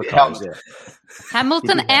 6 more cars. Yeah.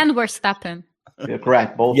 Hamilton and Verstappen. Yeah,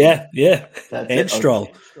 correct. Both. Yeah. That's and Stroll.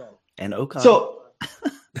 Okay. And Ocon. So,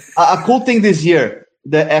 a cool thing this year,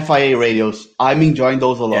 the FIA radios. I'm enjoying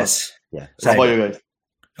those a lot. Yes. Yeah. How about you guys?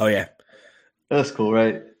 Oh, yeah. That's cool,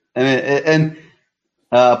 right? And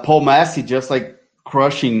Paul Massey just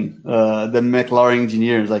crushing the McLaren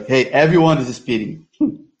engineers. Hey, everyone is speeding.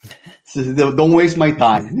 So don't waste my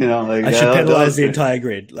time. I should penalize the entire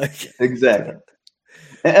grid. Exactly.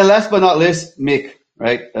 And last but not least, Mick,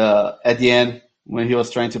 right? At the end, when he was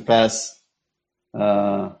trying to pass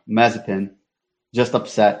Mazepin, just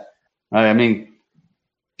upset. Right? I mean,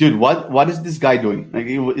 dude, what is this guy doing?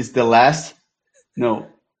 It's the last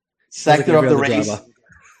sector of the race.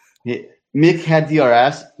 Mick had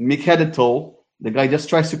DRS. Mick had a toll. The guy just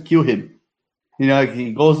tries to kill him.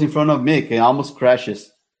 He goes in front of Mick and almost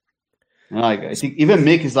crashes. I think even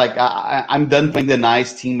Mick is I'm done playing the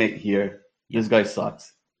nice teammate here. This guy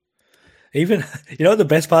sucks. Even, what the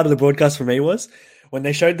best part of the broadcast for me was? When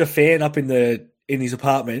they showed the fan up in his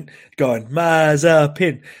apartment going,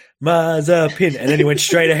 Mazepin, and then he went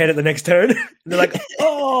straight ahead at the next turn. And they're like,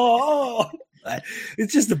 oh.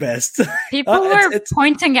 It's just the best. People were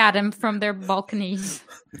pointing at him from their balconies.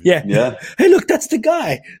 Yeah. Hey, look, that's the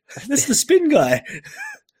guy. That's the spin guy.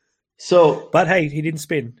 So, but hey, he didn't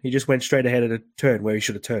spin. He just went straight ahead at a turn where he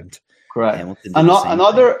should have turned. Correct.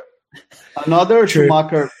 Another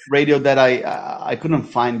Schumacher radio that I couldn't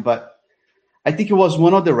find, but I think it was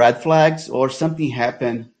one of the red flags or something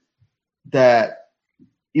happened that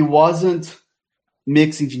it wasn't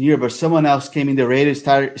Mick's engineer, but someone else came in the radio,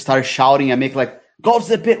 started shouting and Mick go to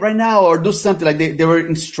the pit right now or do something. They were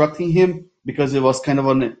instructing him because it was kind of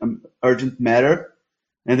an urgent matter.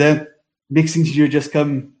 And then Mick's engineer just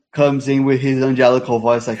comes in with his angelical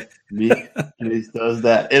voice Mick, please does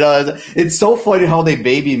that. It's so funny how they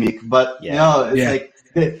baby Mick, but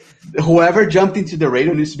whoever jumped into the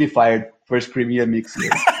radio needs to be fired for screaming at Mick's ear.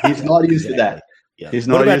 He's not used to that. Yeah. He's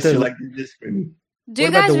not used to like this screaming. Do you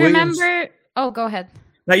guys remember? Oh, go ahead.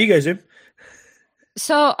 No, you go, Zoom.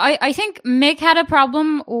 So I think Mick had a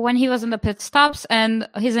problem when he was in the pit stops, and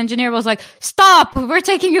his engineer was like, "Stop! We're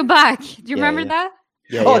taking you back." Do you remember that?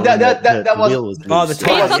 Yeah, that was the Are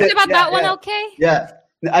you talking about that one? Okay. Yeah,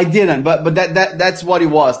 I didn't, but that's what it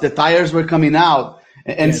was. The tires were coming out,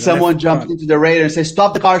 and someone jumped into the radar and said,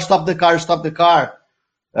 "Stop the car! Stop the car! Stop the car!"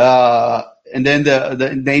 And then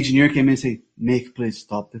the engineer came in and said, "Mick, please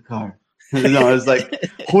stop the car." I was like,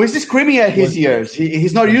 "Who is he screaming at his ears?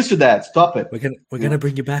 He's not used to that. Stop it." We're gonna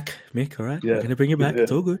bring you back, Mick. All right, Yeah. we're gonna bring you back.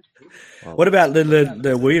 It's all good. What about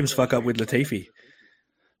the Williams fuck up with Latifi,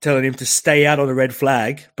 telling him to stay out on the red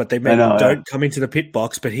flag, but they meant don't come into the pit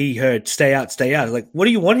box. But he heard stay out, stay out. Like, what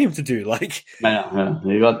do you want him to do? Like, I know.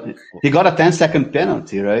 He got a 10-second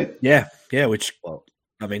penalty, right? Yeah, which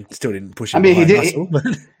I mean, still didn't push him. I mean, he did. Russell, but...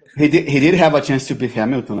 He did have a chance to beat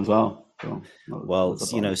Hamilton as well.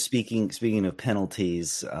 So, speaking of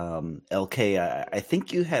penalties, LK, I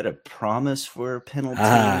think you had a promise for a penalty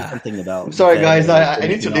or something about. I'm sorry, guys. I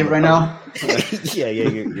need to leave right now. yeah,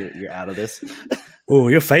 you're out of this. Oh,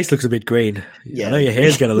 your face looks a bit green. Yeah, I know your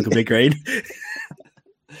hair's going to look a bit green.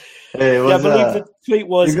 Hey, I believe the tweet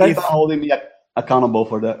was. You guys are holding me accountable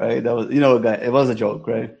for that, right? That was, it was a joke,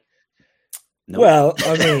 right? Nope. Well,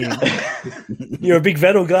 I mean, you're a big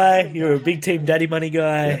Vettel guy. You're a big Team Daddy Money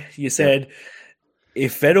guy. Yeah. You said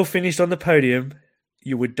if Vettel finished on the podium,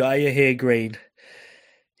 you would dye your hair green.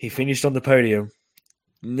 He finished on the podium.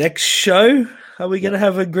 Next show, are we going to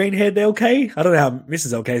have a green-haired LK? I don't know how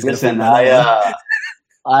Mrs. LK is going to. Listen,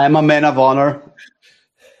 I am a man of honor.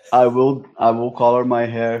 I will color my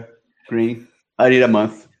hair green. I need a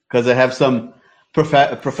month because I have some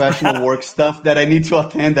professional work stuff that I need to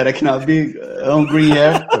attend that I cannot be on green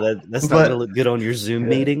hair. So that's not going to look good on your Zoom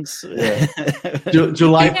meetings. Yeah.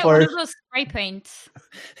 July 1st. One of those spray paints.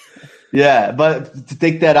 Yeah, but to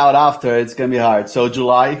take that out after, it's going to be hard. So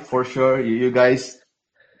July, for sure, you guys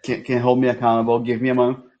can hold me accountable. Give me a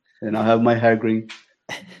month, and I'll have my hair green.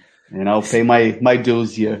 And I'll pay my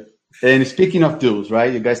dues here. And speaking of dues,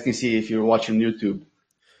 right, you guys can see if you're watching YouTube,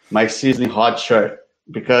 my sizzling hot shirt,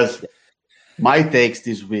 because my takes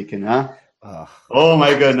this weekend, huh? Oh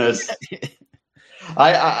my goodness.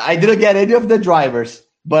 I didn't get any of the drivers,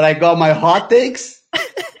 but I got my hot takes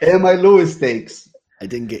and my Lewis takes. I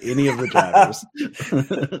didn't get any of the drivers.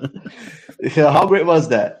 How great was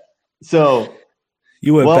that? So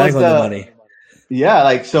you were bang on the money. Yeah,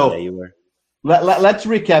 Yeah, you were. Let's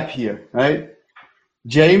recap here, right?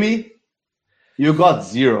 Jamie, you got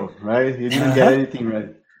 0, right? You didn't get anything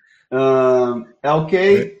right.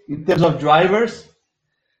 LK, in terms of drivers,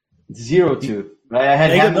 0-2. Right? I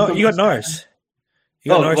had you got Norris.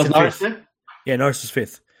 You got Norris in Norris 5th. Yeah, Norris was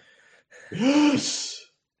 5th. Yes.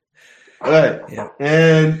 All right. Yeah.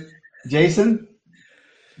 And Jason,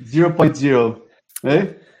 0.0.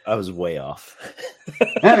 Right? I was way off.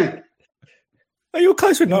 You were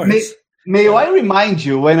close with Norris. May I remind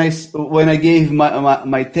you when I gave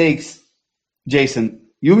my takes, Jason,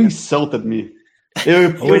 you insulted me.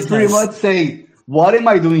 You pretty much saying, "What am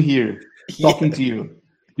I doing here? Talking to you.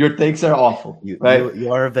 Your takes are awful." Right?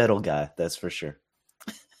 You are a Vettel guy, that's for sure.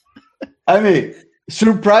 I mean,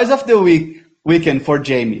 surprise of the weekend for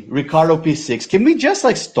Jamie, Ricardo P6. Can we just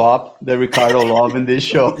stop the Ricardo love in this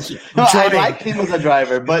show? No, I like him as a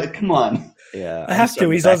driver, but come on. Yeah, I have to.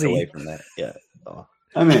 He's Aussie. Away from that. Yeah. Oh.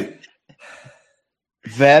 I mean,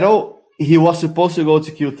 Vettel, he was supposed to go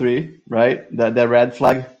to Q3, right? That red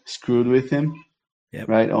flag screwed with him,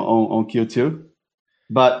 right, on Q2.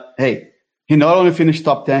 But, hey, he not only finished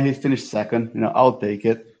top 10, he finished second. I'll take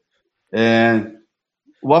it. And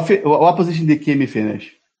what position did Kimi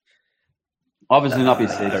finish? Obviously not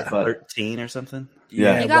P6, but 13 or something.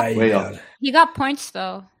 Yeah, way off. He got points,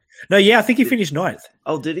 though. No, yeah, I think he finished 9th.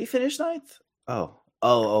 Oh, did he finish 9th?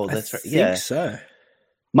 Oh, that's right. I think so.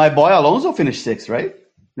 My boy Alonso finished 6th, right?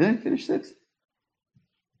 Didn't he finish 6th?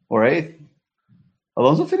 Or 8th?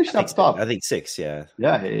 Alonso finished up top. I think 6, yeah.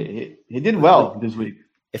 Yeah, he did well this week.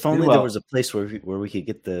 If only there was a place where we could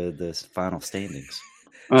get the final standings.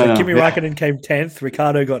 So Kimi Raikkonen came 10th.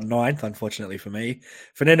 Ricardo got 9th, unfortunately for me.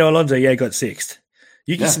 Fernando Alonso, got 6th.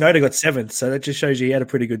 Yuki Tsunoda got 7th, so that just shows you he had a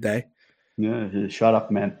pretty good day. Yeah, shut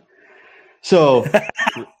up, man. So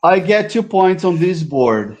I get 2 points on this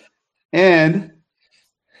board. And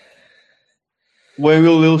when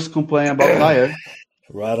will Lewis complain about tire?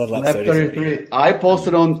 Right on lap 33. I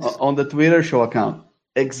posted on the Twitter show account.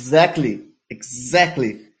 Exactly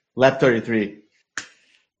lap 33.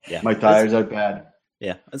 Yeah, my tires are bad.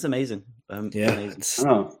 Yeah, that's amazing. Amazing.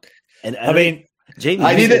 Oh. And I mean,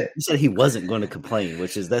 Jamie, he said he wasn't going to complain,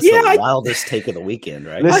 that's the wildest take of the weekend,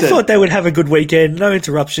 right? Listen, I thought they would have a good weekend. No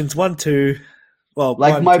interruptions. 1, 2. Well,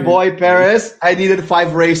 like my boy Perez, I needed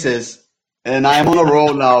 5 races, and I'm on a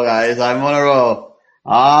roll now, guys. I'm on a roll.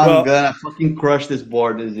 I'm gonna fucking crush this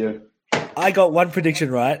board this year. I got one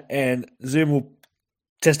prediction right, and Zoom will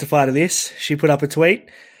testify to this. She put up a tweet.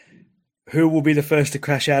 Who will be the first to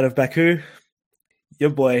crash out of Baku? Your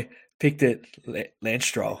boy picked it, Lance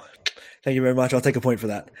Stroll. Thank you very much. I'll take a point for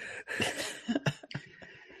that.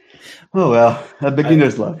 Oh, well, a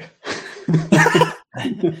beginner's luck.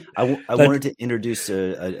 I wanted to introduce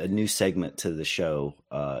a new segment to the show,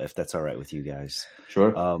 if that's all right with you guys.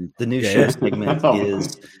 Sure. The new show segment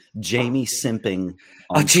is Jamie simping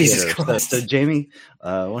on Jesus Twitter. Christ. So, Jamie,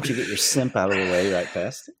 why don't you get your simp out of the way right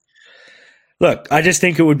fast? Look, I just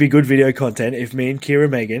think it would be good video content if me and Kira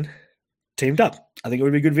Megan teamed up. I think it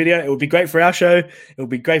would be good video. It would be great for our show. It would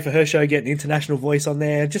be great for her show, getting an international voice on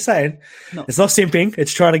there. Just saying. No. It's not simping.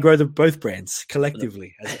 It's trying to grow both brands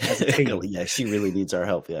collectively as a team. Yeah, she really needs our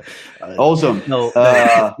help. Yeah. Awesome.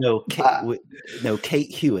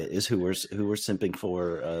 Kate Hewitt is who we're simping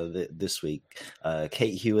for this week.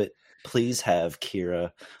 Kate Hewitt, please have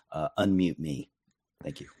Kira unmute me.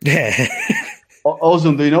 Thank you. Yeah.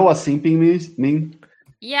 Awesome. Do you know what simping means?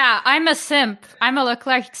 Yeah, I'm a simp. I'm a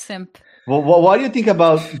Leclerc simp. Well, what do you think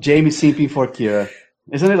about Jamie simping for Kira?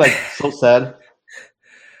 Isn't it like so sad?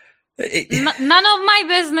 None of my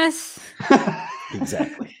business.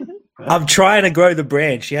 Exactly. I'm trying to grow the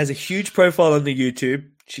brand. She has a huge profile on the YouTube.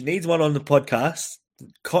 She needs one on the podcast.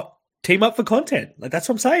 Team up for content. Like, that's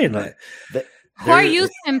what I'm saying. Like, who are you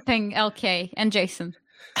simping, LK and Jason?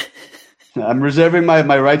 I'm reserving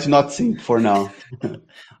my right to not simp for now.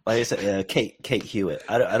 Like I said, Kate Hewitt.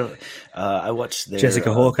 I watched their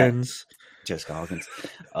Jessica Hawkins.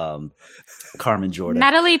 Carmen Jordan.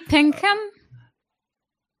 Natalie Pinkham.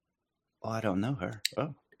 Oh, I don't know her.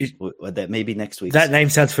 Oh, that may be next week. That name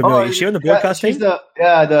sounds familiar. Is she on the broadcast team?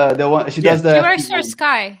 The one. She does the. She works for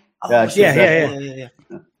Sky. Yeah. She had a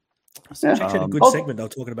good segment though,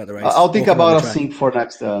 talking about the race. I'll think about a sync for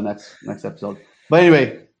next episode. But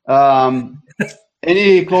anyway,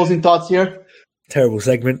 any closing thoughts here? Terrible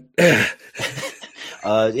segment. Check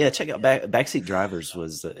out Backseat Drivers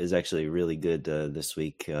is actually really good this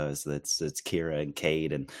week. That's Kira and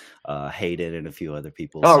Cade and Hayden and a few other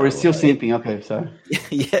people. Oh, we're still simping. Okay, sorry.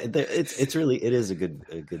 Yeah, it is a good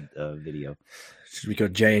video. We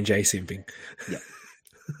got J&J simping.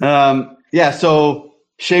 Yeah. So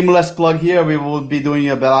shameless plug here. We will be doing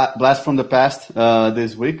a blast from the past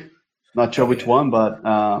this week. Not sure which one, but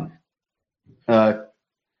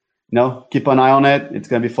keep an eye on it. It's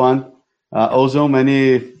gonna be fun. Ozone,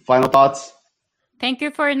 any final thoughts? Thank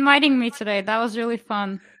you for inviting me today. That was really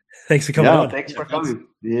fun. Thanks for coming on. Thanks for coming.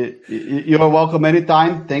 You're welcome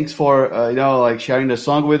anytime. Thanks for sharing the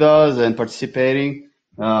song with us and participating.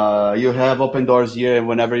 You have open doors here, and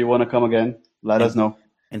whenever you want to come again, let us know.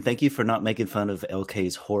 And thank you for not making fun of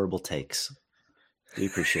LK's horrible takes. We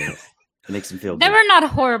appreciate it. It makes him feel good. They were not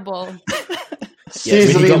horrible.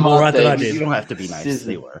 You got more right than I did. You don't have to be nice.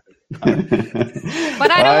 They were.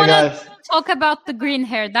 But I don't want to talk about the green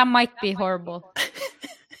hair. That might be horrible.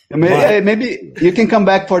 Maybe you can come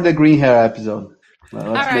back for the green hair episode.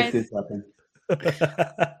 Let's make this happen.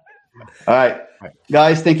 All right.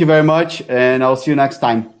 Guys, thank you very much, and I'll see you next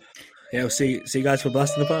time. Yeah, we'll see you guys for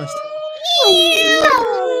Blast in the Past.